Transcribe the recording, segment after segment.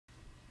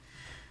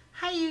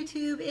Hi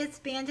YouTube, it's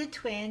Banded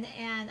Twin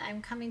and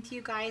I'm coming to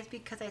you guys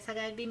because I said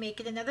I'd be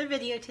making another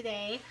video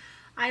today.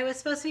 I was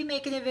supposed to be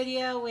making a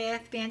video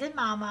with Banded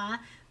Mama,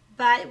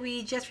 but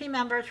we just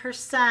remembered her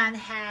son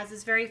has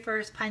his very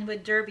first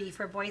Pinewood Derby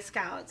for Boy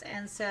Scouts,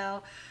 and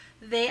so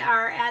they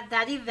are at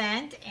that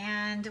event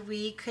and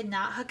we could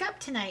not hook up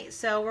tonight.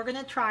 So we're going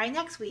to try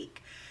next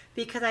week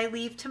because I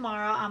leave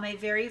tomorrow on my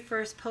very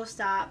first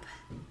post-op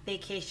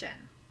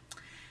vacation.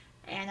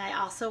 And I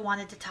also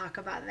wanted to talk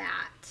about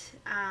that.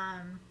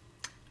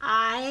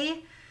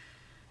 I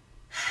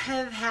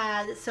have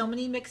had so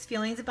many mixed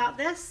feelings about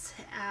this.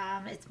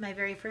 It's my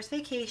very first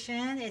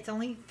vacation. It's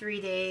only 3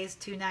 days,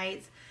 2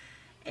 nights.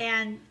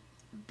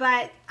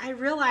 But I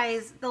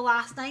realized the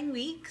last 9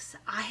 weeks,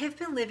 I have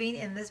been living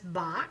in this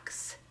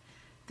box,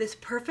 this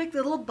perfect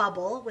little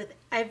bubble with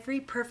every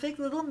perfect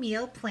little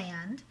meal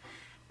planned,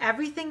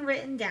 everything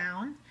written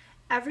down,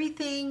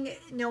 everything,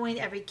 knowing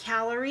every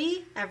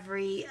calorie,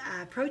 every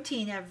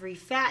protein, every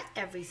fat,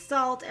 every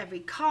salt,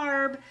 every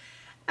carb,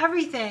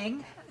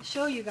 everything. I'll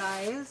show you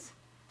guys.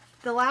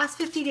 The last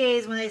 50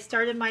 days when I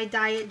started my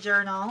diet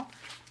journal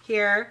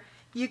here,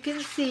 you can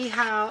see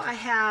how I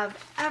have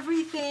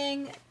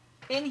everything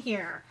in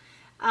here,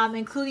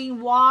 including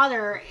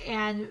water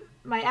and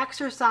my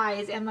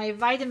exercise and my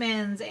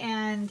vitamins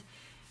and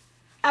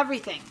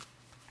everything.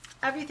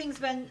 Everything's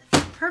been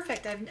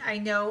perfect. I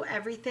know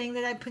everything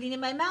that I'm putting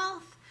in my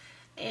mouth,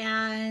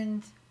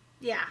 and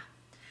yeah.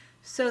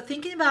 So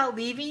thinking about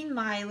leaving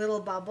my little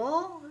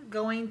bubble,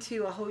 going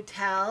to a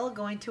hotel,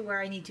 going to where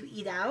I need to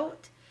eat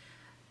out,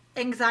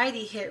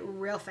 anxiety hit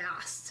real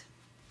fast.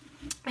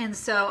 And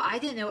so I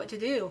didn't know what to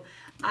do.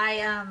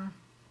 I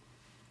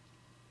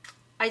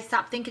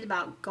stopped thinking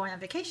about going on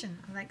vacation.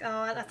 I'm like,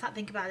 oh, let's not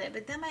think about it.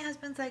 But then my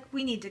husband's like,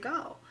 we need to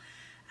go.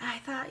 And I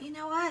thought, you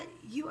know what?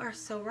 You are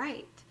so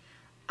right.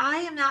 I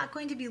am not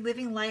going to be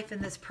living life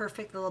in this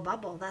perfect little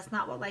bubble. That's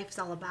not what life's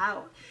all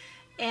about.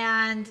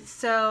 And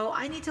so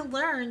I need to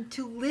learn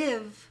to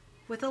live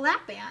with a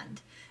lap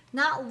band,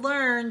 not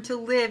learn to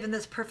live in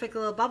this perfect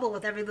little bubble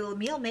with every little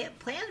meal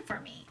planned for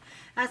me.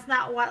 That's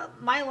not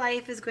what my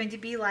life is going to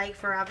be like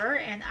forever,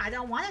 and I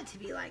don't want it to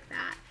be like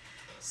that.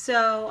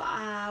 So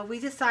we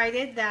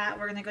decided that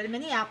we're going to go to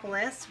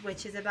Minneapolis,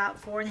 which is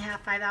about 4.5,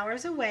 5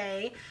 hours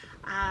away.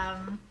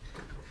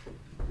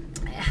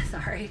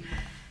 Sorry.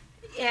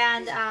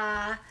 And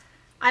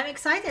I'm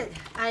excited.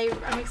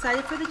 I'm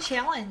excited for the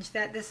challenge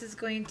that this is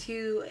going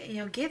to,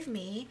 give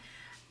me.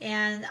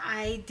 And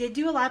I did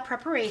do a lot of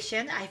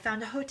preparation. I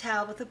found a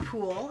hotel with a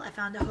pool. I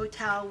found a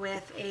hotel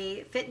with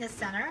a fitness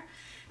center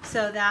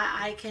so that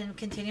I can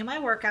continue my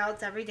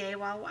workouts every day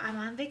while I'm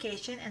on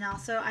vacation. And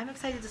also, I'm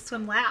excited to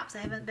swim laps. I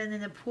haven't been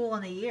in a pool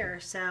in a year,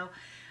 so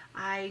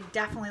I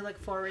definitely look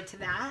forward to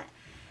that.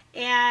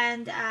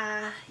 And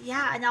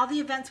yeah, and all the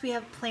events we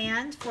have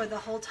planned for the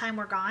whole time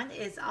we're gone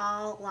is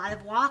all a lot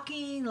of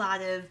walking, a lot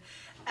of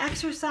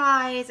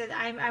exercise, and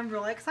I'm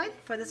really excited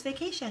for this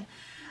vacation.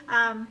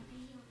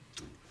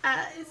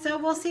 So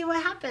we'll see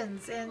what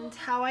happens and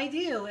how I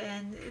do.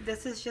 And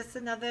this is just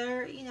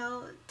another,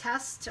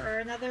 test or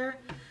another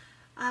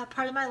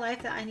part of my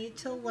life that I need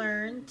to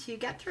learn to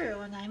get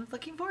through, and I'm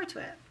looking forward to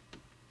it.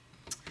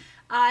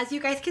 As you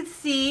guys can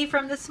see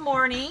from this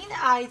morning,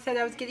 I said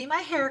I was getting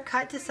my hair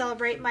cut to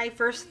celebrate my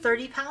first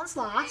 30 pounds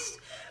lost,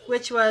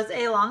 which was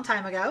a long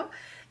time ago.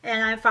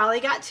 And I finally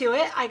got to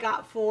it. I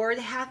got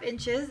 4.5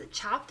 inches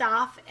chopped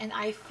off, and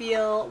I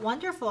feel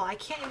wonderful. I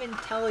can't even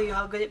tell you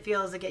how good it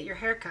feels to get your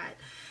hair cut.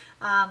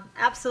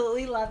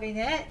 Absolutely loving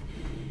it.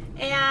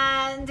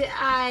 And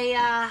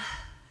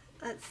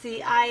let's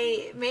see,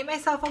 I made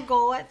myself a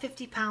goal at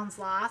 50 pounds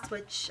lost,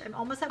 which I'm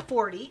almost at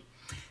 40.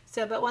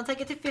 So, but once I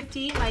get to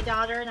 50, my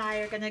daughter and I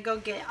are going to go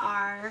get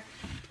our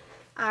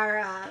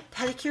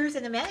pedicures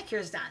and the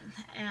manicures done.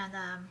 And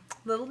a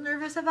little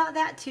nervous about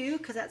that too,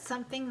 because that's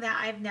something that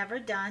I've never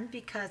done,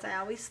 because I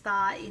always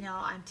thought,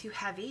 I'm too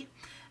heavy.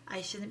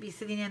 I shouldn't be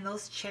sitting in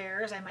those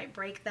chairs. I might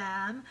break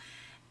them.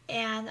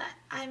 And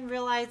I'm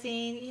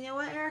realizing, you know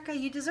what, Erica,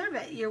 you deserve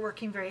it. You're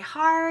working very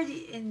hard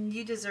and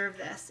you deserve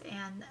this.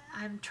 And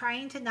I'm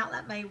trying to not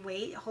let my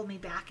weight hold me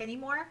back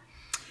anymore.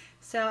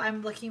 So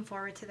I'm looking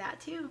forward to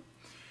that too.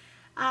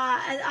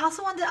 I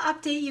also wanted to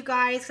update you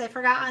guys, because I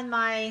forgot on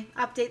my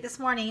update this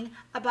morning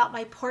about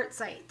my port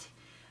site.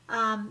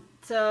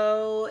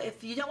 So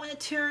if you don't want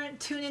to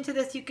tune into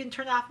this, you can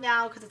turn off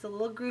now because it's a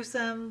little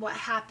gruesome what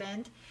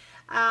happened.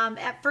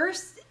 At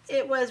first,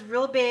 it was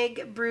real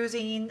big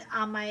bruising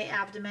on my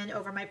abdomen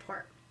over my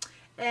port.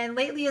 And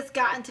lately it's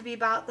gotten to be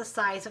about the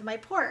size of my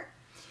port.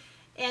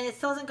 And it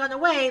still hasn't gone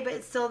away, but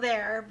it's still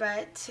there.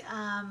 But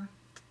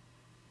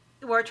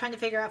we're trying to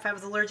figure out if I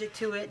was allergic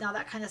to it and all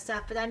that kind of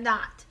stuff, but I'm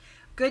not.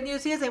 Good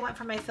news is I went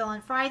for my fill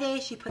on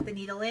Friday. She put the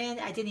needle in.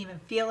 I didn't even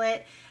feel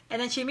it.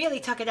 And then she immediately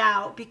took it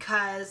out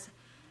because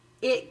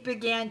it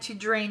began to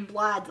drain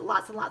blood,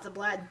 lots and lots of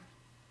blood.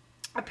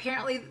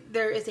 Apparently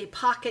there is a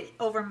pocket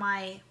over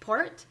my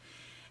port,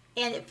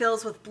 and it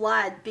fills with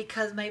blood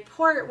because my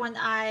port, when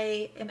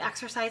I am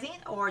exercising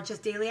or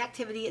just daily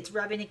activity, it's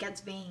rubbing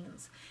against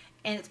veins.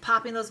 and it's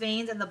popping those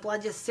veins, and the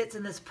blood just sits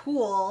in this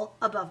pool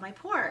above my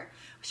port.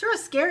 Sure,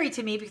 it's scary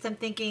to me because I'm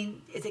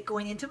thinking, is it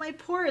going into my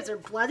port? Is there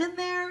blood in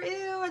there?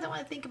 Ew, I don't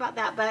want to think about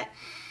that.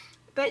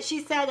 But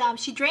she said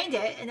she drained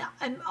it,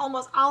 and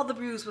almost all the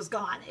bruise was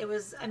gone. It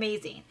was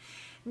amazing.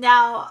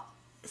 Now,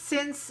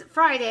 since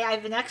Friday,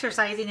 I've been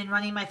exercising and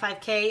running my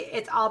 5K.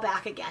 It's all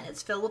back again.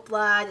 It's filled with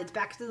blood. It's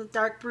back to the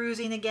dark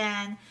bruising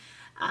again.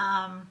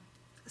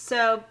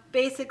 So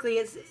basically,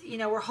 it's, you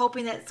know, we're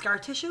hoping that scar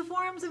tissue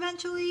forms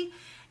eventually,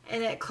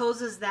 and it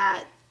closes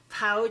that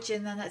pouch,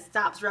 and then it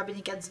stops rubbing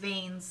against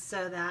veins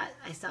so that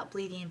I stop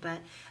bleeding. But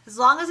as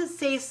long as it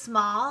stays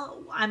small,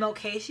 I'm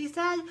okay, she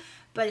said.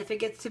 But if it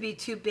gets to be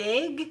too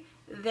big,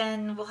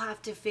 then we'll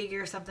have to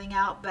figure something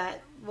out.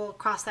 But we'll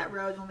cross that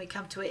road when we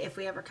come to it, if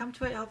we ever come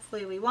to it.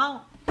 Hopefully we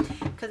won't,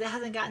 because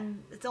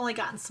it's only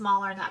gotten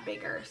smaller, not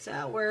bigger.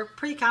 So we're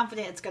pretty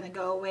confident it's going to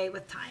go away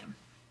with time.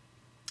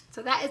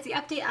 So that is the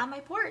update on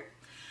my port.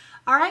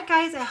 All right,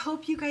 guys, I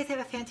hope you guys have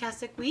a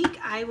fantastic week.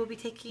 I will be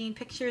taking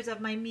pictures of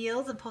my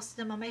meals and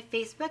posting them on my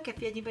Facebook.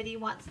 If anybody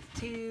wants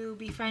to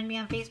befriend me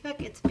on Facebook,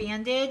 it's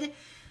Banded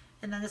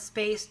and then the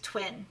space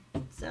Twin.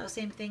 So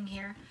same thing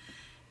here.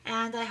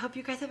 And I hope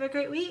you guys have a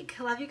great week.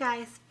 Love you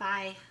guys.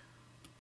 Bye.